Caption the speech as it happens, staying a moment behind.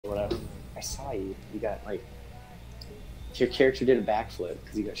I saw you. You got like your character did a backflip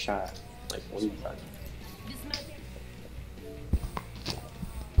because you got shot. Like what are you talking?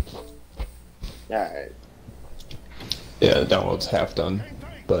 All right. Yeah, the download's half done,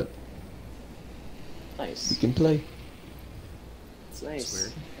 but Nice. you can play. It's nice. That's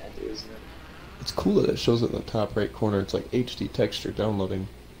weird. That is, It's cool that it shows it in the top right corner. It's like HD texture downloading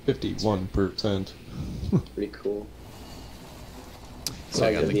 51%. pretty cool. So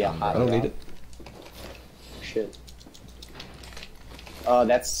I got the hot I don't need drop. it. Shit. I'm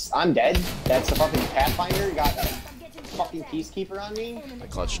dead. That's a fucking Pathfinder. Got a fucking Peacekeeper on me. I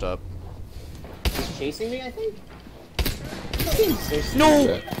clutched up. He's chasing me, I think. No!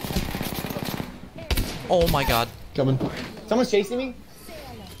 Yeah. Oh my god. Coming. Someone's chasing me.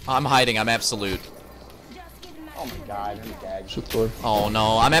 I'm hiding. I'm absolute. Oh my god, I'm dead. Shut the door. Oh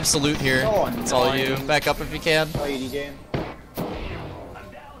no, I'm absolute here. So It's all you. annoying. Back up if you can. Oh, you DJ?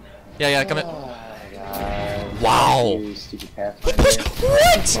 Yeah, yeah, come in. Oh my god. Wow. You stupid Pathfinder.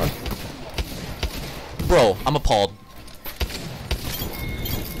 What? Bro, I'm appalled.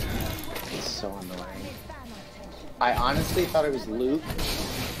 It's so annoying. I honestly thought it was Luke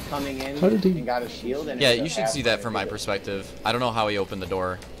coming in How did he- and got a shield. And it Yeah, was a you should see that Pathfinder. from my perspective. I don't know how he opened the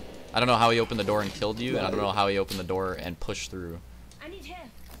door. I don't know how he opened the door and killed you, and I don't know how he opened the door and pushed through.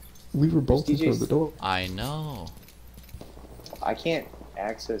 We were both in front of the door. I know. I can't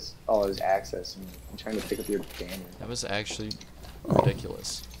access. Oh, there's access. I'm trying to pick up your banner. That was actually Oh.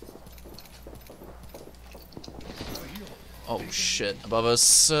 ridiculous. Oh shit, above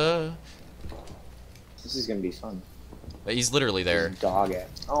us. This is gonna be fun. He's literally there. Dog at.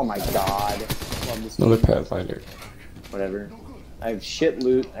 Oh my god. Love this Another game. Pathfinder. Whatever. I have shit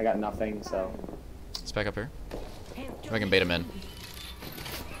loot. I got nothing, so. Let's back up here. I can bait him in.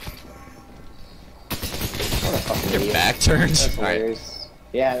 What a fucking Your idiot. back turned. That's Alright, hilarious.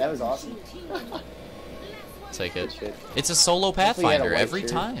 Yeah, that was awesome. take it. Good shit. It's a solo Hopefully he had a Pathfinder white every shirt.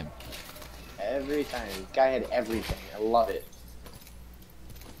 time. Every time. This guy had everything. I love it.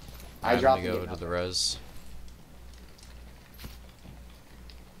 I I'm dropped gonna it. go to the res.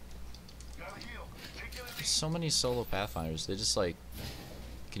 There's so many solo Pathfinders. They just like,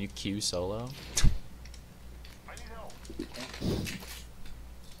 can you queue solo?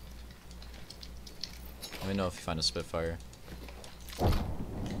 Let me know if you find a Spitfire.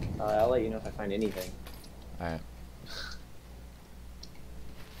 I'll let you know if I find anything. Alright.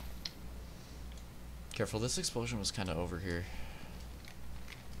 Careful, this explosion was kind of over here.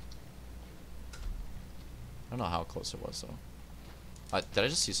 I don't know how close it was though. Did I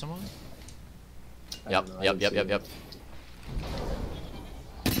just see someone? I Yep, don't know, I yep, didn't yep, see yep, it. yep.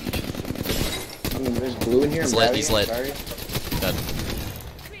 I mean, there's blue in here. He's I'm lit, grabbing he's it, lit. Sorry. Dead.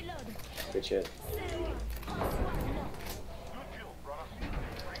 Good shit.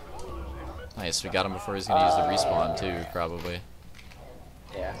 Nice, we got him before he's gonna use the respawn too, probably.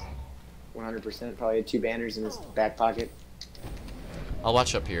 Yeah. 100%. Probably had 2 banners in his back pocket. I'll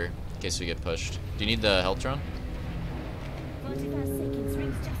watch up here in case we get pushed. Do you need the health drone?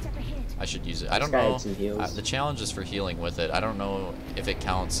 I should use it. I don't This guy know. had some heals. The challenge is for healing with it. I don't know if it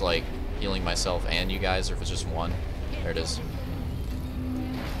counts like healing myself and you guys, or if it's just one. There it is.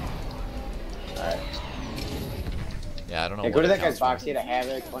 Alright. Yeah, I don't know. Yeah, what go to it that guy's counts box. for. He had a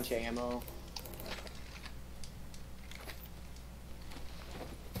Havoc, a bunch of ammo.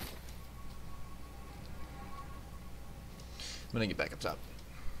 I'm gonna get back up top.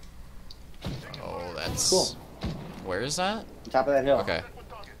 Oh, that's Cool. Where is that? Top of that hill. Okay.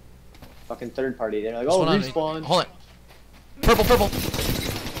 Fucking third party. They're like, There's oh, one on me. respawn. Hold it. Purple, purple.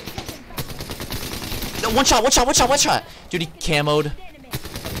 No, one shot, one shot, one shot, one shot. Dude, he camoed.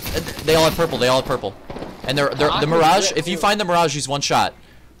 They all have purple. They all have purple. And they're the Octane's Mirage. lit, If you too. find the Mirage, he's one shot.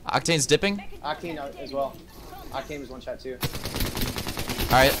 Octane's dipping. Octane as well. Octane was one shot too.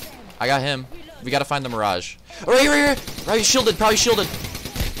 All right, I got him. We gotta find the Mirage. Oh, right here, right here. Probably shielded. Probably shielded.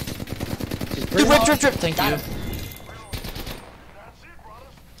 Dude, rip, drip, drip. Thank Got you. him.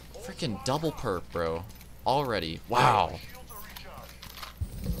 Freaking double perp, bro. Already. Wow.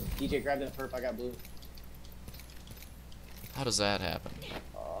 DJ, grab that perp. I got blue. How does that happen?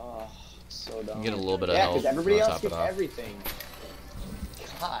 Oh, so dumb. Get a little bit of yeah, health. because everybody on else top of gets it off. everything.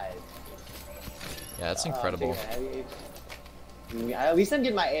 God. Yeah, that's incredible. Taking a heavy. I mean, at least I'm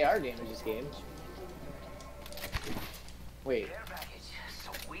getting my AR damage this game. Wait.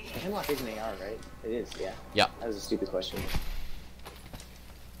 Hemlock is an AR, right? It is, yeah. Yeah. That was a stupid question.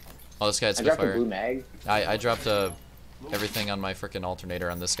 Oh, this guy had I dropped a Spitfire. blue mag. I dropped everything on my freaking alternator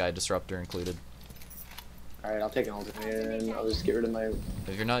on this guy, disruptor included. Alright, I'll take an alternator and I'll just get rid of my...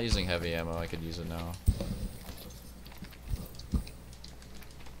 If you're not using heavy ammo, I could use it now.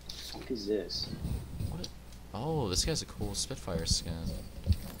 fuck is this? What? Oh, this guy's a cool Spitfire skin.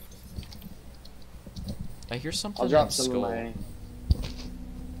 I hear something. I'll drop in some skull. of my...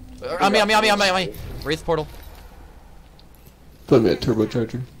 On me. Wraith portal. Put me at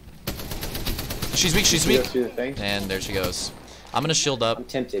turbocharger. She's weak. Go through the thing. And there she goes. I'm gonna shield up. I'm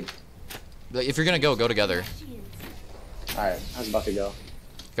tempted. If you're gonna go together. Alright, I was about to go.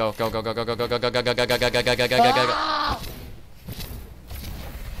 Go.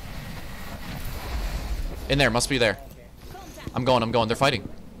 In there, must be there. I'm going. They're fighting.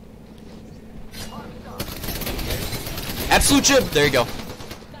 Absolute jib. There you go.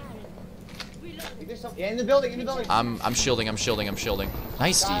 Yeah, in the building. I'm shielding.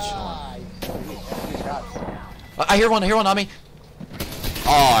 Nice, Steve. Shots. I hear one on me.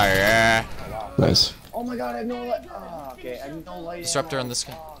 Oh yeah. Nice. Oh my god, I have no light. Oh, okay, I have no light. Disruptor on this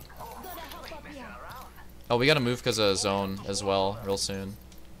guy. Oh, we gotta move because of zone as well, real soon.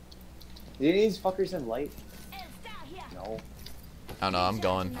 Do any of these fuckers have light? No. I don't know. I'm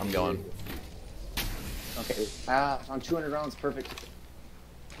going. Okay. I'm 200 rounds. Perfect.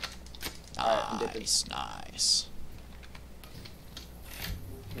 Nice.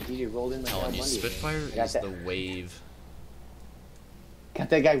 DJ rolled in like Telling that you, Monday. Spitfire is the wave. Got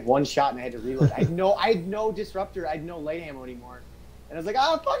that guy one shot and I had to reload. I had no disruptor. I had no light ammo anymore. And I was like,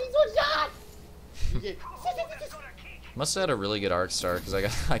 oh fuck, he's one shot! Must have had a really good arc star because I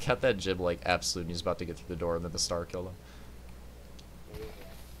got that jib like absolute and he's about to get through the door and then the star killed him.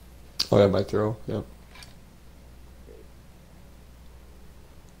 Oh yeah, my throw. Yep.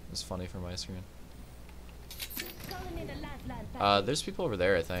 It's funny for my screen. There's people over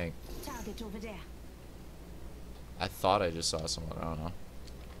there, I think. I thought I just saw someone. I don't know.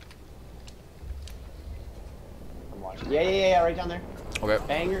 I'm watching. Yeah, right down there. Okay.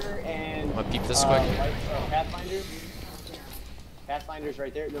 Banger and. I'm gonna peep this quick. Pathfinder. Pathfinder's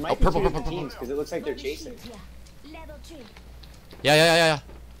right there. There might be purple. teams because it looks like they're chasing. Yeah.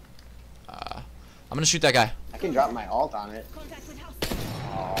 I'm gonna shoot that guy. I can drop my ult on it.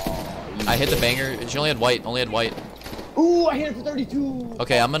 I hit the banger. She only had white. Ooh, I hit it for 32.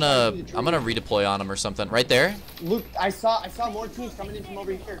 Okay, I'm gonna redeploy on him or something. Right there. Luke, I saw more teams coming in from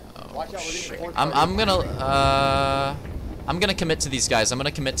over here. Watch out, we're getting I'm gonna commit to these guys. I'm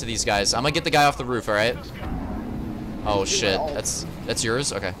gonna get the guy off the roof. All right. Oh shit. That's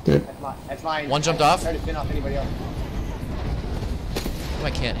yours. Okay. That's mine. One jumped off. Try to fin off anybody else. I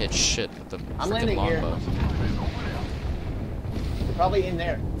can't hit shit with the I'm freaking landing here. longbow. They're probably in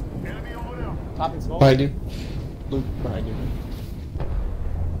there. Top and smoke. Behind you. Luke, behind you.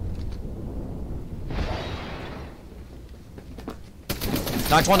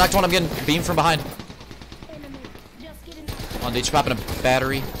 Knocked one. I'm getting beamed from behind. Come on, Deech, popping a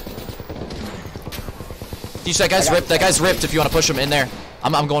battery. Deech, that guy's ripped if you want to push him in there.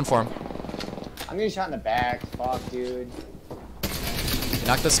 I'm going for him. I'm getting shot in the back. Fuck, dude.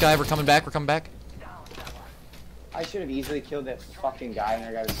 Knock this guy. We're coming back. I should have easily killed that fucking guy and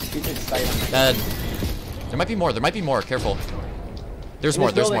I got a stupid sight on my Dead. There might be more. Careful. There's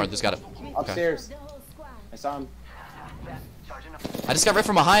more. There's got it. Upstairs. I saw him. I just got ripped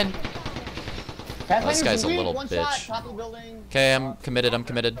from behind. Pathfinder's This guy's a weak. little One bitch. shot, top of the building. Okay, I'm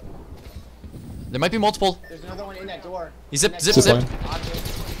committed. There might be multiple. There's another one in that door. He zip. Zipline.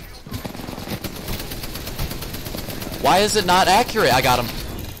 Why is it not accurate? I got him.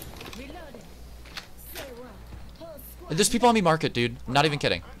 There's people on me market, dude. I'm not even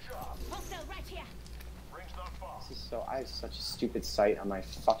kidding. I have such a stupid sight on my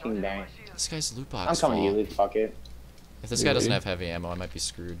fucking bank. This guy's loot box. I'm coming to you, Luke. Fuck it. If this guy doesn't have heavy ammo, I might be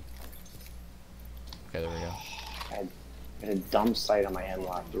screwed. Okay, there we go. I had a dumb sight on my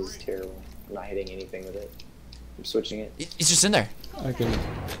hemlock. This is terrible. I'm not hitting anything with it. I'm switching it. He's just in there. I can.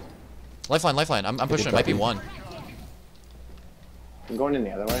 Lifeline. I'm pushing it. Might be one. I'm going in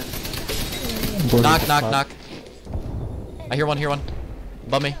the other way. Knock. I hear one.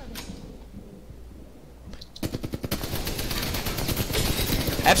 Above me.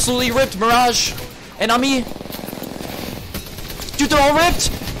 Absolutely ripped, Mirage. And on me. Dude, they're all ripped.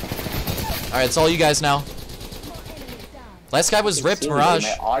 Alright, it's all you guys now. Last guy was ripped, Mirage.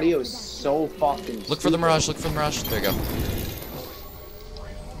 My audio is so fucking Look for the Mirage. There you go. God,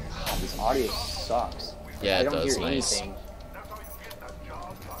 this audio sucks. Yeah, I it don't does. hear Nice. anything.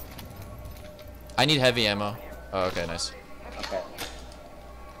 I need heavy ammo. Oh, okay, nice. Okay.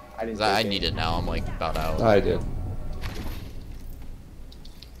 I need it now. I'm like about out. I did.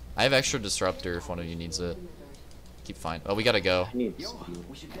 I have extra disruptor if one of you needs it. Keep fine. Oh, we gotta go. I need I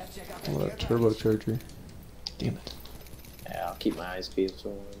want a turbocharger. Damn it. Yeah, I'll keep my eyes peeled.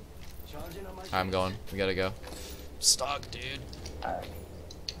 I'm going. We gotta go. Stuck, dude. Alright.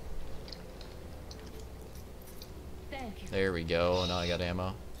 There we go. Now I got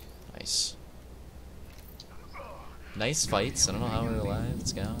ammo. Nice. Nice fights. I don't know how we're alive.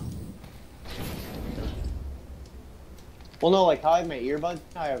 Let's go. Well, no, like how I have my earbuds.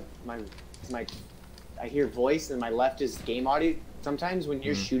 I have my I hear voice, and my left is game audio. Sometimes when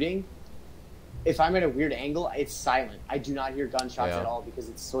you're shooting, if I'm at a weird angle, it's silent. I do not hear gunshots at all because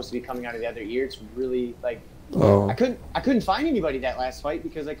it's supposed to be coming out of the other ear. It's really like I couldn't find anybody that last fight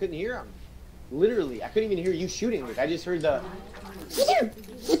because I couldn't hear them. Literally, I couldn't even hear you shooting. Like I just heard the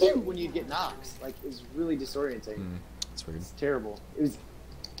when you get knocks. Like it was really disorienting. That's weird. It's terrible. It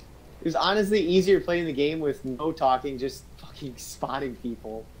was honestly easier playing the game with no talking, just fucking spotting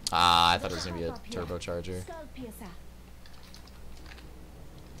people. Ah, I thought it was gonna be a turbocharger.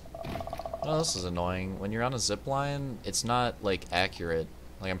 Oh, this is annoying. When you're on a zip line, it's not like accurate.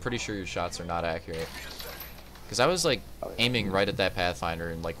 Like I'm pretty sure your shots are not accurate. Because I was like aiming right at that Pathfinder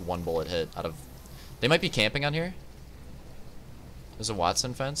and like one bullet hit out of. They might be camping on here. There's a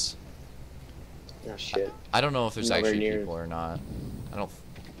Watson fence. Oh shit. I don't know if there's actually near. people or not. I don't.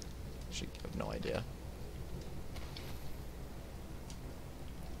 Actually, I have no idea.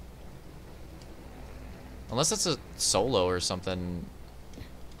 Unless it's a solo or something.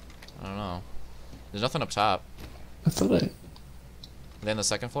 I don't know. There's nothing up top. I thought Are they on the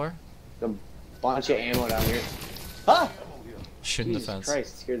second floor? A bunch of ammo down here. Ah! Shooting Jesus the fence.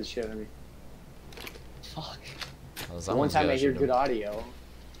 Christ, it scared the shit out of me. Fuck. The one time I hear good audio.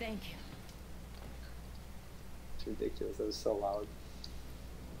 Thank you. It's ridiculous. That was so loud.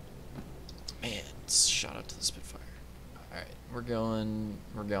 Man, it's shot up to the Spitfire. Alright, we're going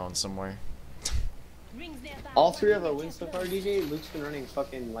somewhere. All three of our wins so far, DJ. Luke's been running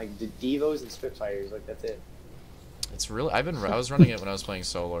fucking like the Devos and Spitfires. Like that's it. It's really. I was running it when I was playing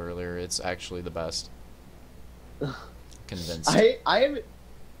solo earlier. It's actually the best. Convinced. I haven't.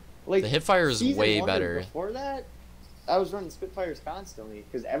 Like the hipfire is way better. Before that, I was running Spitfires constantly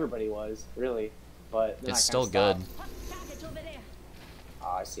because everybody was really, but it's still good. Oh,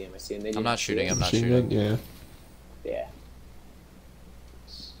 I see him. I see him. I'm not shooting. I'm not shooting. Yeah. Yeah.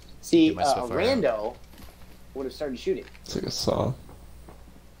 See, my a Spitfire rando would have started shooting. It's like a saw.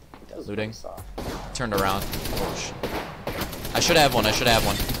 It does Looting. look like a saw. Turned around. Oh, shit. I should have one. I should have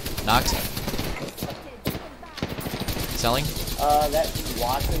one. Knocked. Selling. That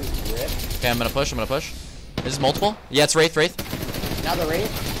Watson's ripped. Okay, I'm gonna push. Is this multiple? Yeah, it's Wraith. Now the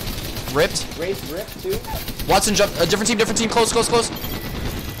Wraith. Ripped. Wraith ripped too. Watson jump. A different team. Close.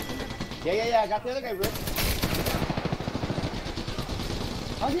 Yeah. I got the other guy ripped.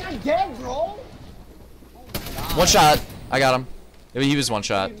 How's he not dead, bro? One shot. I got him. He was one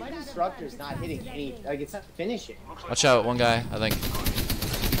shot. Dude, my disruptor's not hitting any. Like it's not finishing. Watch out, one guy. I think.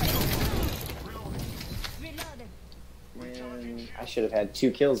 Man, I should have had 2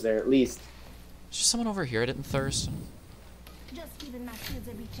 kills there at least. There's just someone over here I didn't thirst. Just giving my shields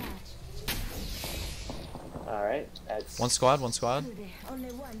a recharge. All right, that's One squad.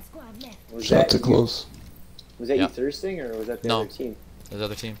 Only one squad left. Was Shot that too you- close. Was that Yeah. you thirsting or was that the No. other team? The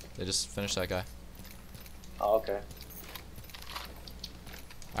other team. They just finished that guy. Oh, okay.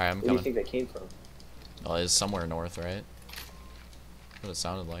 Alright, I'm Where do you coming. think that came from? Oh, it's somewhere north, right? What it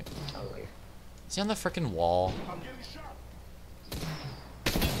sounded like. Oh, wait. Is he on the frickin' wall?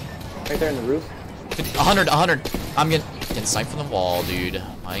 Right there on the roof. 100. I'm getting sniped from the wall, dude.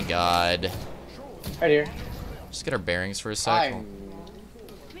 My god. Right here. Just get our bearings for a sec. I'm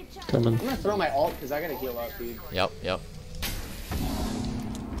Coming. gonna throw my ult because I gotta heal up, dude. Yep.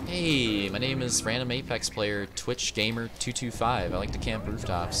 Hey, my name is Random Apex Player Twitch Gamer 225. I like to camp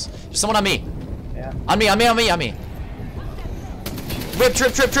rooftops. There's someone on me. Yeah. On me. Ripped.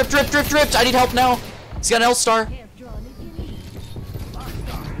 I need help now. He's got an L-star.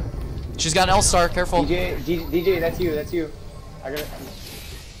 She's got an L-star. Careful. DJ, that's you. I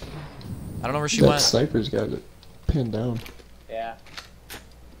don't know where she That went. sniper's got it pinned down. Yeah.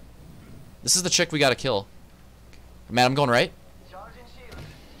 This is the chick we gotta kill. Man, I'm going right.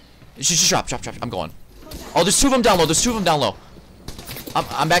 She just drop. I'm going. Oh, there's 2 of them down low.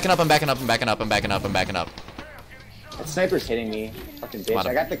 I'm backing up. That sniper's hitting me. Fucking bitch.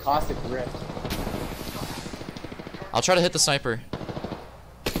 I got the caustic rift. I'll try to hit the sniper.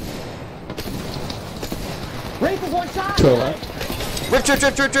 Wraith is 1 shot! To the left.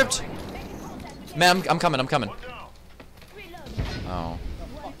 Ripped. Man, I'm coming. Oh.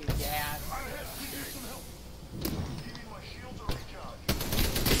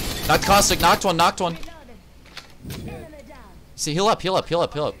 Knocked caustic. Knocked one. See, heal up. Yeah.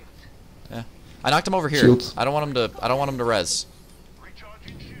 I knocked him over here. Shields. I don't want him to res.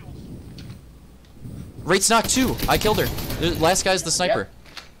 Wraith's knocked 2. I killed her. The last guy's the sniper.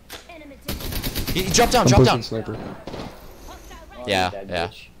 He jumped down. I'm pushing sniper. Oh, Yeah, you dead yeah.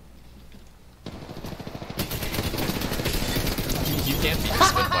 bitch. You can't beat the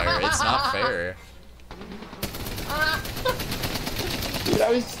Spitfire. It's not fair. Dude,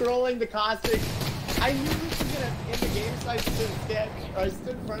 I was trolling the caustic. I knew we were gonna end the game, so I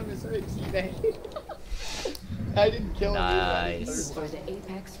stood in front of him and started teabagging. I didn't kill him either. Nice. You are the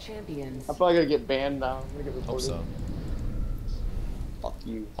Apex champions. I'm probably gonna get banned now. I'm gonna get Hope reported. so. Fuck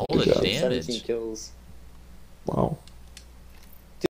you. All the Good job. damage. 17 kills. Wow.